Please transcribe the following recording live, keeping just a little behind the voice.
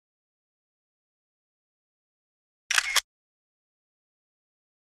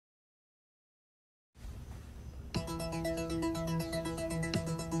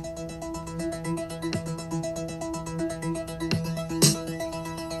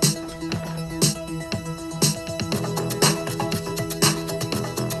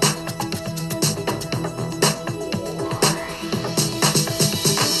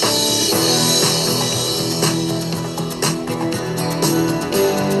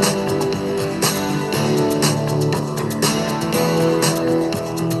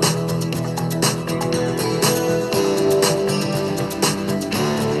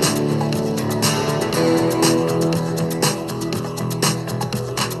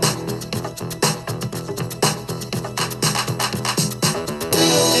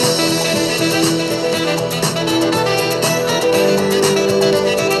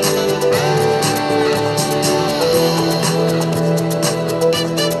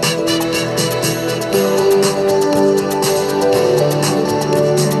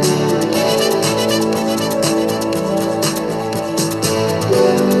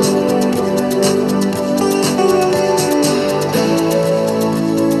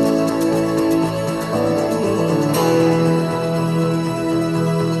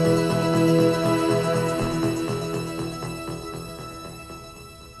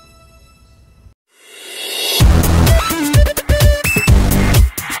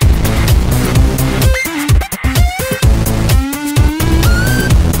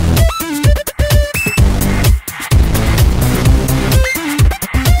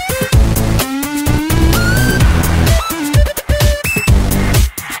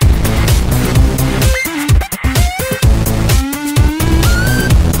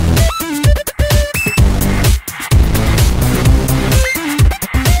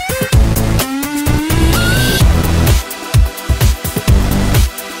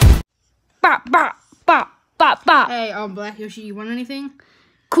bop, bop. Hey, Black Yoshi, you want anything?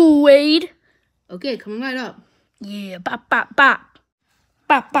 Kool-Aid. Okay, coming right up. Yeah, bop, bop, bop.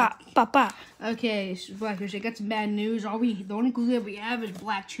 Bop, bop, bop, bop. Okay, so Black Yoshi, I got some bad news. The only Kool-Aid we have is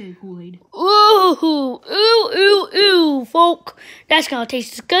black cherry Kool-Aid. Ooh, ooh, ooh, ooh, folk. That's gonna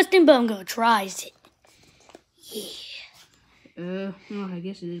taste disgusting, but I'm gonna try it. Yeah. Well, I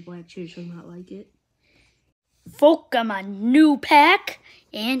guess it is black cherry, so I might like it. Folk, got my new pack,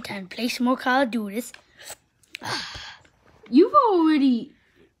 and time to play some more Call of Duty. You've already...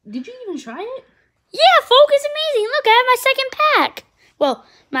 Did you even try it? Yeah, folk, it's amazing. Look, I have my second pack. Well,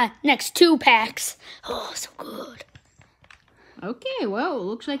 my next 2 packs. Oh, so good. Okay, well, it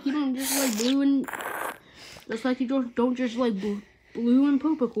looks like you don't just like blue and... Looks like you don't just like blue and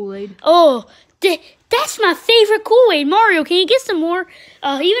purple Kool-Aid. Oh, that's my favorite Kool-Aid. Mario, can you get some more?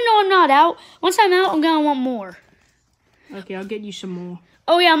 Even though I'm not out, once I'm out, I'm gonna want more. Okay, I'll get you some more.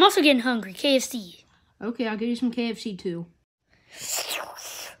 Oh, yeah, I'm also getting hungry. KFC. Okay, I'll get you some KFC, too.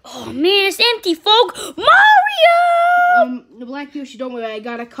 Oh, man, it's empty, folk. Mario! The Black Yoshi, don't worry, I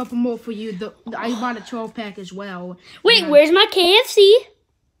got a couple more for you. I bought a 12-pack as well. Wait, where's my KFC?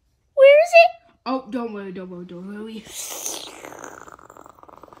 Where is it? Oh, don't worry.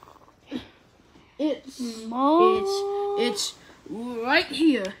 It's right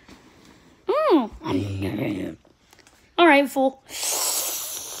here. All right, fool.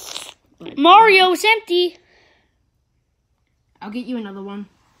 Mario, it's empty. I'll get you another one.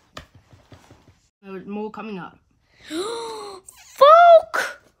 There's more coming up.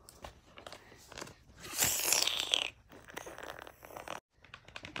 Folk!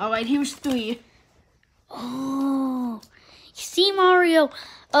 All right, here's 3. Oh, you see, Mario,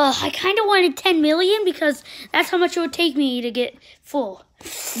 I kind of wanted 10 million because that's how much it would take me to get full.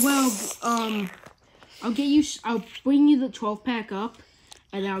 Well, I'll bring you the 12-pack up,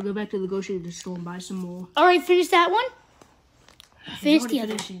 and then I'll go back to the grocery store and buy some more. All right, finish that one. Finish the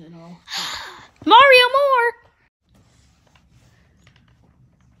other. Finishing it all. Mario, more.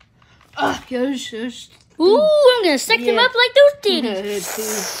 Here's Ooh, I'm gonna stick them up like those titties.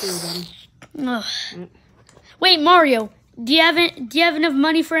 Wait, Mario, do you have enough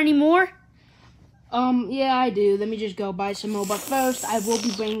money for any more? Yeah, I do. Let me just go buy some more. But first, I will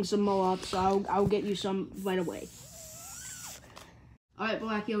be bringing some more up, so I'll get you some right away. All right,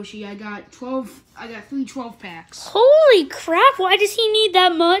 Black Yoshi, I got 3 12-packs. Holy crap! Why does he need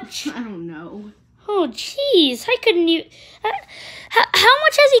that much? I don't know. Oh, jeez, I couldn't even. How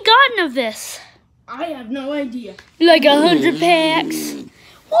much has he gotten of this? I have no idea. Like 100 packs.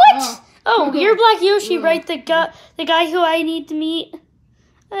 What? Oh, you're Black Yoshi, right? The guy who I need to meet.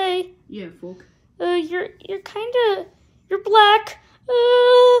 Hey. Yeah, folk. You're black.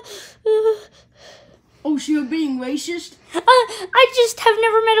 Oh, so you're being racist? I just have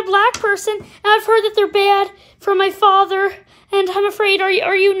never met a black person, and I've heard that they're bad from my father, and I'm afraid. Are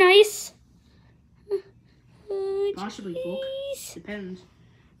you nice? Possibly, folk. Depends.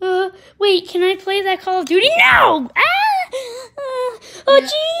 Wait, can I play that Call of Duty? No! Oh,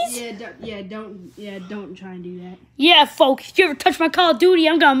 jeez. Don't try and do that. Yeah, folks, if you ever touch my Call of Duty,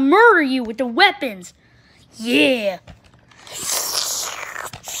 I'm gonna murder you with the weapons. Yeah.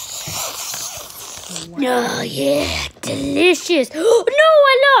 Oh, yeah, delicious. No,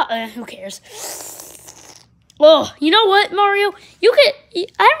 I love. Who cares? Oh, you know what, Mario? I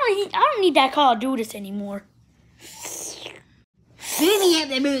don't need that Call of Duty anymore. Fill me up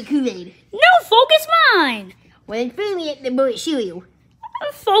the boy Kool-Aid. No, folk, it's mine. Well, fill me up the boy cereal.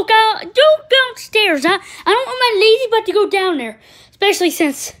 Folk, don't go downstairs. I don't want my lazy butt to go down there, especially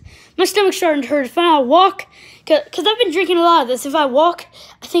since my stomach's starting to hurt. If I walk, because I've been drinking a lot of this. If I walk,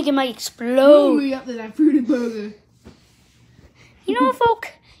 I think it might explode. Hurry up to that fruity burger. You know what, folk?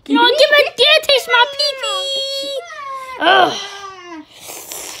 You know what? Give a taste my pee-pee. Ugh.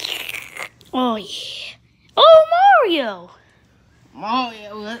 Oh, yeah. Oh, Mario.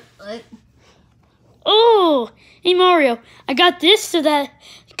 Mario, what? Oh, hey, Mario. I got this so that,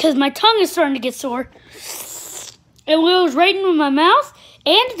 because my tongue is starting to get sore. It goes right into my mouth,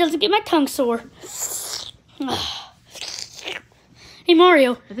 and it doesn't get my tongue sore. Hey,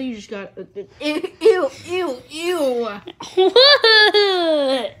 Mario. I think you just got... Ew.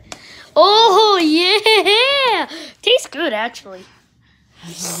 What? Oh, yeah. Tastes good, actually.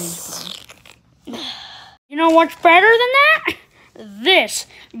 You know what's better than that? This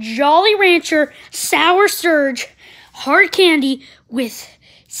Jolly Rancher Sour Surge hard candy with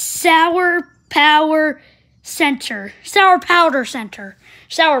sour powder center. Sour powder center.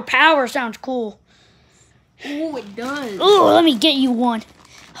 Sour power sounds cool. Oh, it does. Oh, let me get you one.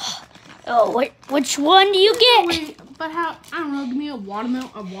 Oh, which one do you get? Wait, but how? I don't know. Give me a watermelon,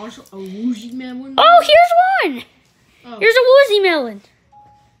 a woozy melon. Oh, here's one. Oh. Here's a woozy melon.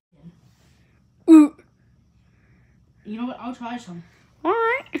 Ooh. You know what? I'll try some. All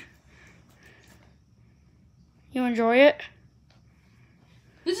right. You enjoy it?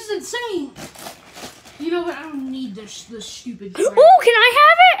 This is insane. You know what? I don't need this stupid crap. Oh, can I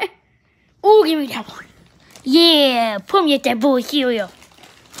have it? Oh, give me that one. Yeah, put me at that boy cereal.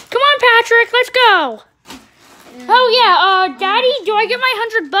 Come on, Patrick, let's go. Oh yeah, Daddy, do I get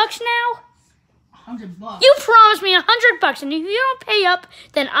my $100 now? $100. You promised me $100, and if you don't pay up,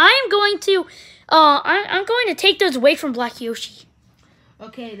 then I'm going to, I'm going to take those away from Black Yoshi.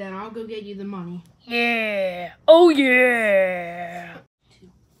 Okay, then I'll go get you the money. Yeah. Oh yeah.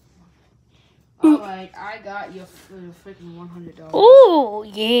 Alright, I got you freaking $100. Oh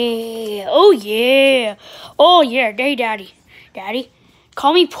yeah. Oh yeah. Oh yeah. Hey, Daddy. Daddy,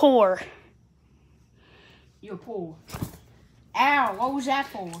 call me poor. You're poor. Ow, what was that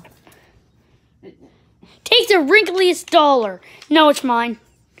for? Take the wrinkliest dollar. No, it's mine.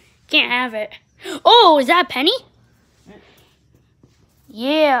 Can't have it. Oh, is that a penny?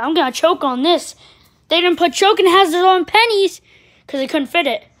 Yeah, I'm gonna choke on this. They didn't put choking hazards on pennies because they couldn't fit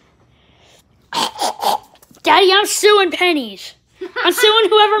it. Daddy, I'm suing pennies. I'm suing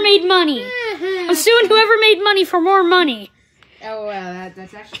whoever made money. I'm suing whoever made money for more money. Oh, well,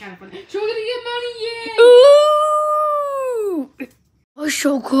 that's actually kind of funny. So we're gonna get money, yay! Ooh! Oh,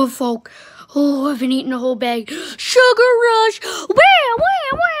 so good, folk. Oh, I've been eating a whole bag. Sugar rush! Wah, wah,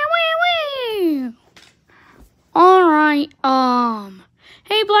 wah, wah, wah! Alright,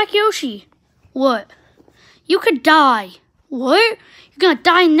 hey, Black Yoshi. What? You could die. What? You're gonna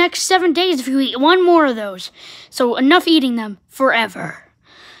die in the next 7 days if you eat one more of those. So enough eating them forever.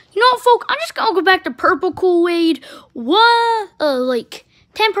 You know what, folk? I'm just gonna go back to purple Kool-Aid. What? Like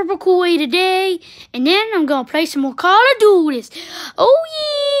 10 purple Kool-Aid a day. And then I'm gonna play some more Call of Duty.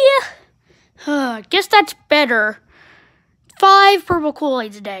 Oh, yeah. Guess that's better. 5 purple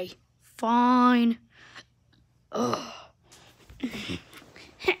Kool-Aids a day. Fine. Ugh.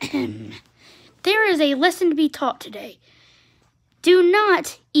 There is a lesson to be taught today. Do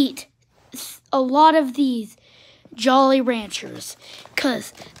not eat a lot of these Jolly Ranchers,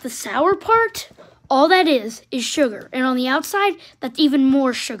 because the sour part, all that is sugar. And on the outside, that's even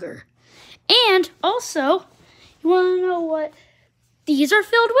more sugar. And also, you want to know what these are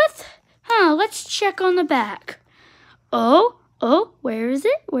filled with? Let's check on the back. Oh, where is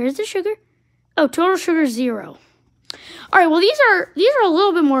it? Where's the sugar? Oh, total sugar 0. All right, well, these are a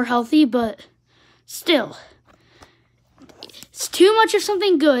little bit more healthy, but still, it's too much of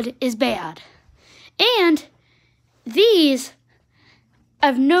something good is bad. And these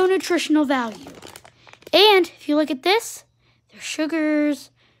have no nutritional value. And if you look at this, their sugars,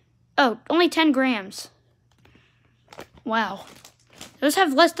 only 10 grams. Wow. Those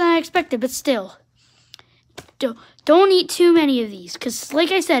have less than I expected, but still. Don't eat too many of these, because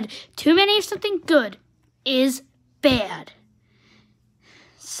like I said, too many of something good is bad.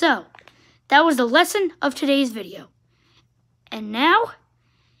 So, that was the lesson of today's video. And now,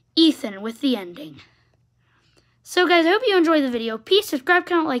 Ethan with the ending. So guys, I hope you enjoyed the video. Please subscribe,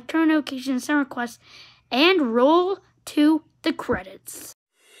 comment, like, turn on notifications, send requests, and roll to the credits.